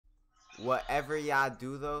whatever y'all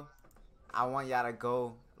do though, I want y'all to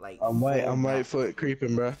go like I'm full right max. foot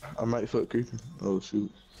creeping, bro. I'm right foot creeping. Oh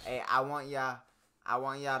shoot. Hey, I want y'all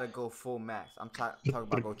to go full max. I'm talking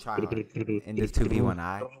about go try hard in this 2v1.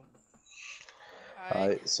 Alright. Alright.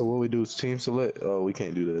 Alright, so what we do is team select. Oh, we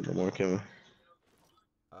can't do that no more, can we?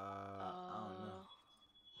 I don't know.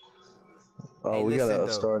 Oh, Hey, we listen gotta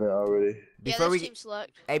though. start it already. Yeah, Before that's we team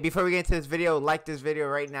select. before we get into this video, like this video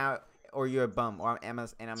right now, or you're a bum, or I'm gonna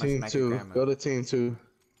Team smack your 2. grandma. Go to team 2.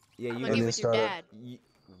 Yeah, I'm you gonna know. get And then with your start up. dad.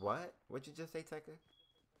 What? What'd you just say, Tucker?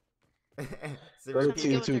 So Go to So I'm gonna repeat get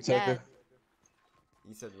team it. with 2, their dad. Tucker.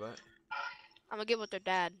 You said what? I'm gonna get with their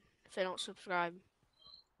dad if they don't subscribe.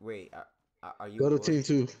 Wait, are you Go to bored? team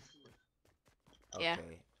 2. Yeah.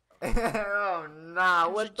 Okay. Oh nah,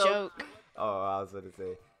 It was a what the? joke. Oh, I was gonna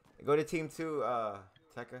say. Go to team 2,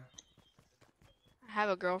 Tucker. I have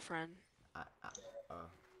a girlfriend. Oh,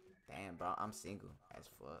 damn, bro, I'm single as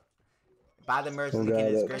fuck. Buy the merch Some link in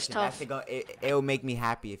guy the that That's description. tough. It'll make me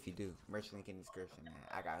happy if you do. Merch link in the description, man.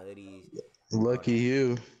 I got hoodies. All lucky that.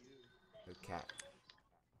 you. Good cat.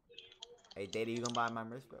 Hey, Data, you gonna buy my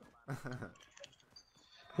merch, bro?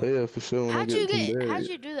 Oh, yeah, for sure. When I How'd get you into get? bed. How'd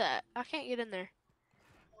you do that? I can't get in there.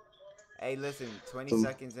 Hey, listen, 20 Some,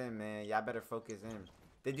 seconds in, man. Y'all better focus in.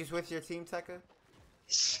 Did you switch your team, Tucker?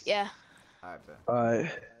 Yeah. Alright, bro.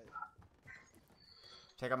 Alright.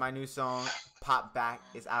 Check out my new song, Pop Back.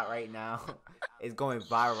 It's out right now. It's going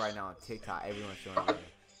viral right now on TikTok. Everyone's showing it.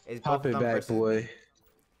 It's both Pop of it them back, versus boy.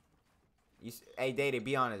 me. Hey, Data,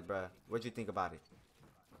 be honest, bro. What'd you think about it?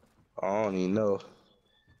 I don't even know.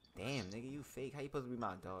 Damn, nigga, you fake. How you supposed to be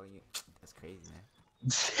my dog? That's crazy, man.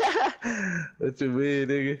 What you mean,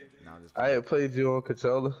 nigga? No, I'm just I playing. ain't played you on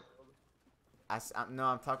controller. No,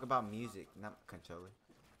 I'm talking about music, not controller.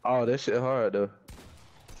 Oh, that shit hard though.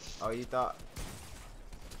 Oh, you thought?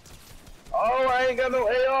 Oh, I ain't got no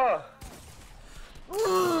AR.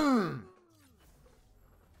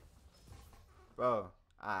 Bro,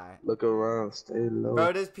 alright. Look around, stay low.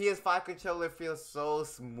 Bro, this PS5 controller feels so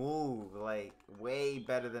smooth. Like, way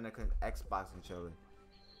better than a Xbox controller.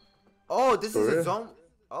 Oh, this For is a real? zone.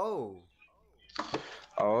 Oh.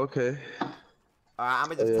 Oh, okay. Alright, I'm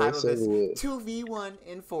gonna Oh, just yeah, title it's over this with. 2v1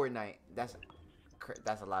 in Fortnite. That's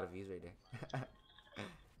a lot of views right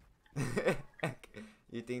there.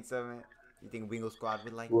 You think so, man? You think Wingo Squad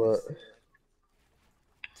would like What? this?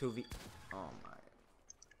 2v. Oh my.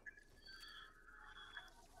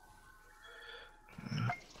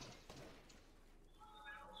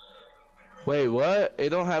 Wait, what? It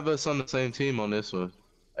don't have us on the same team on this one.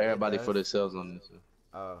 Yeah, it Everybody for does. themselves on this one.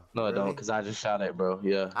 Oh, No, it don't, really? cause I just shot it, bro.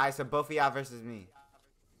 Yeah. Alright, so both of y'all versus me.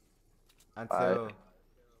 Alright. Until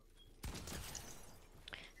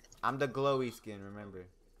I'm the glowy skin, remember?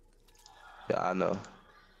 Yeah, I know.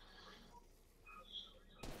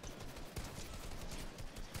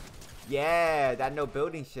 Yeah, that no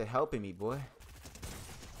building shit helping me, boy.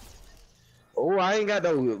 Oh, I ain't got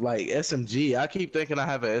no like SMG. I keep thinking I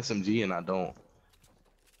have an SMG and I don't.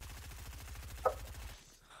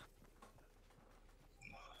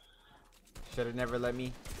 Should have never let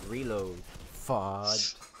me reload.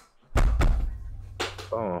 Fudge.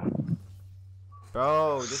 Oh.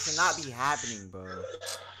 Bro, this should not be happening, bro.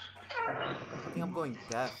 I think I'm going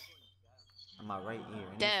deaf on my right ear.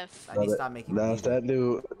 Deaf. I need to stop making Nah, if music. that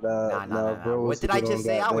dude, nah, bro. What was to did I get just on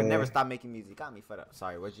say? I would never goddamn- stop making music. Got me fed up.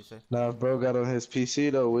 Sorry, what'd you say? Nah, if bro got on his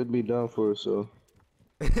PC though, we'd be done for. So.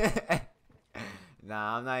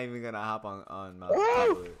 Nah, I'm not even gonna hop on my Oh!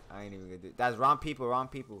 tablet. I ain't even gonna do. That's wrong people. Wrong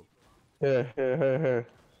people. Here.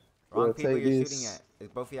 Wrong Yeah, people take you're these. shooting at.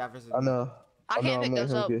 It's both of y'all versus I me. know. I I know. can't I'm pick letting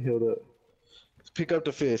those him up. get healed up. Pick up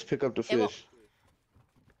the fish. Pick up the It won't. fish.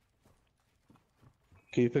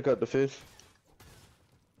 Can you pick up the fish?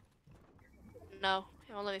 No,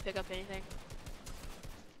 it won't let me pick up anything.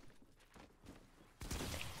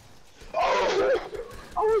 Oh!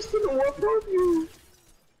 I was gonna walk on you.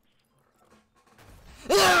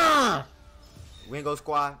 Wingo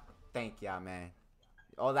Squad, thank y'all, man.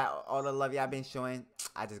 All the love y'all been showing.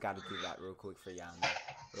 I just gotta do that real quick for y'all, man.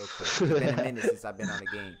 Real quick. It's been a minute since I've been on the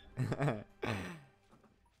game.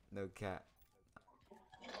 No cap.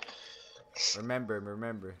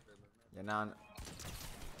 Remember. You're not.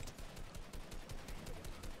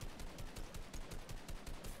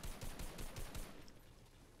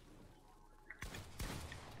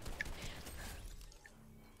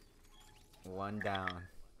 One down.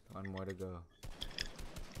 One more to go.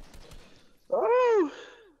 Oh!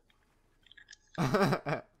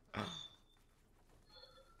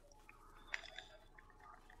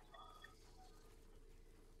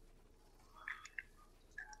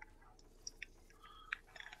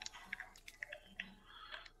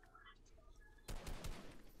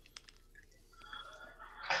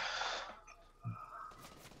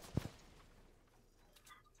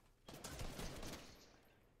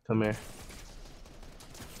 Come here.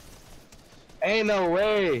 Ain't no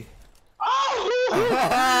way. Oh!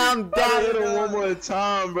 I'm I hit down. him one more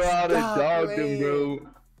time, bro. I'd have Stop dogged him, playing. bro.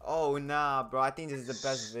 Oh nah, bro. I think this is the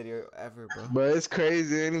best video ever, bro. But it's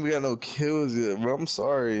crazy. Ain't even got no kills yet, bro. I'm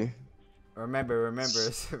sorry. Remember.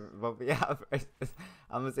 But yeah,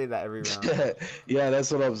 I'm gonna say that every round. Yeah,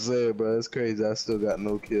 that's what I'm saying, bro. It's crazy. I still got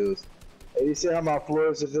no kills. Hey, you see how my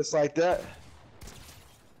floors are just like that?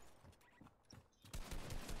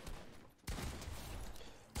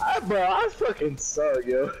 Bro, I fucking suck,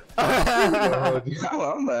 yo.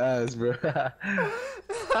 I'm the ass, bro.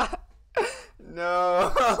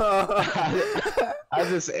 No. I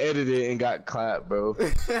just edited and got clapped, bro.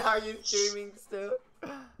 Are you streaming still?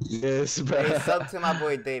 Yes, bro. Hey, sub to my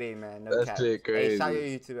boy Day, man. No That's cap. shit crazy. Hey, shout your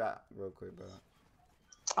YouTube out real quick, bro.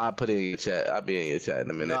 I'll put it in your chat. I'll be in your chat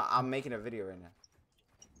in a minute. No, I'm making a video right now.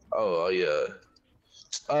 Oh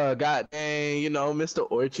yeah. God dang, you know, Mr.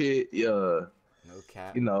 Orchard, yeah. No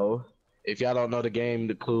cap. You know, if y'all don't know the game,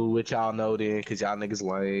 the clue, which y'all know then, cause y'all niggas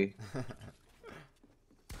lame.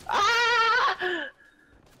 Ah!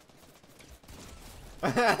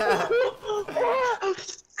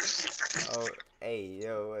 Oh, hey,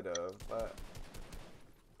 yo, what the fuck?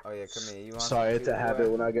 Oh yeah, come here. You want? Sorry, it's a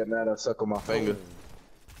habit. When I get mad, I suck on my finger.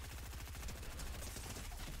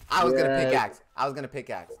 I was gonna Yeah. pickaxe. I was gonna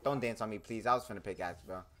pickaxe. Don't dance on me, please. I was gonna pickaxe,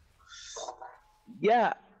 bro.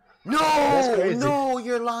 Yeah. No, That's crazy. no,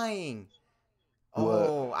 you're lying. What?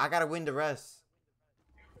 Oh, I gotta win the rest.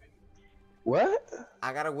 What?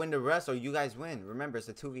 I gotta win the rest, or you guys win. Remember, it's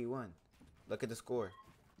a 2v1. Look at the score.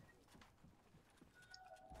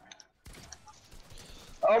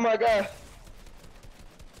 Oh my god.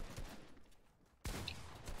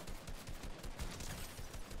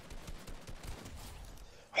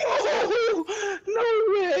 Oh, no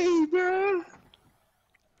way, bro.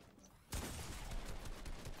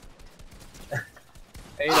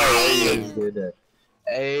 Ain't no way you just did that.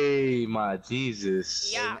 Hey, my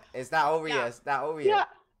Jesus. Yeah. It's not over Yeah. yet. It's not over Yeah. yet.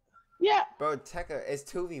 Yeah. Bro, Tekka, it's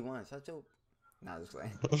 2v1. Shut your... Nah, just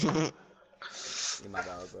playing. You my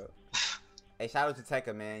dog, bro. Hey, shout out to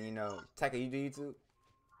Tekka, man. You know, Tekka, you do YouTube?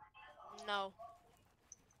 No.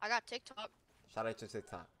 I got TikTok. Shout out to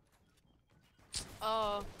TikTok.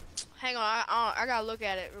 Hang on. I gotta look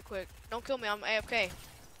at it real quick. Don't kill me. I'm AFK.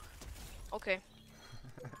 Okay.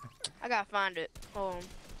 I gotta find it. Hold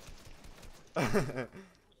on.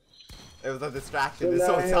 It was a distraction Good this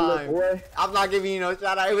whole night, little time. boy. I'm not giving you no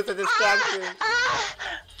shout out. It was a distraction.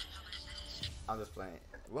 I'm just playing.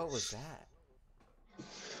 What was that?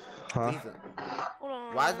 Huh? Please, Hold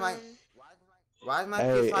on. Why is my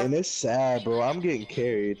Hey, PS5? and it's sad, bro. I'm getting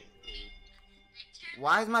carried.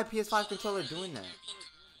 Why is my PS5 controller doing that?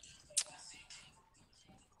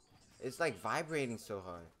 It's like vibrating so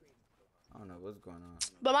hard. I don't know what's going on.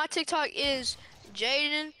 But my TikTok is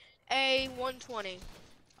Jaden A120.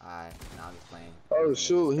 Alright, now I'm just playing. Oh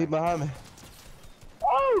shoot, he behind me.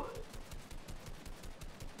 Oh!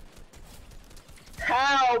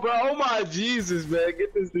 How, bro? Oh my Jesus, man.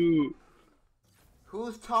 Get this dude.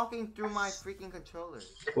 Who's talking through my freaking controller?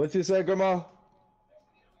 What you say, Grandma?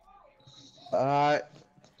 Alright.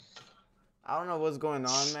 I don't know what's going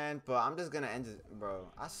on, man, but I'm just gonna end this, bro.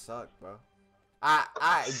 I suck, bro.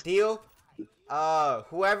 I deal.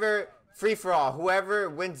 Whoever free for all, whoever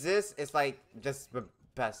wins this, it's like just the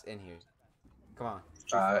best in here. Come on.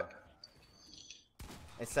 Alright.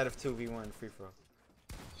 Instead of 2v1 free for all.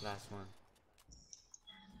 Last one.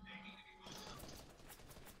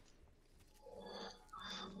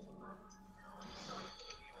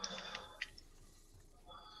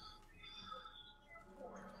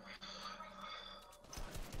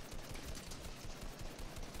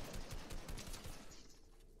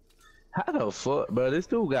 How the fuck, bro? This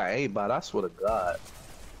dude got aimbot. I swear to God.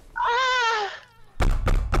 Ah!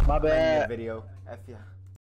 My Bring me a bad. video. F yeah.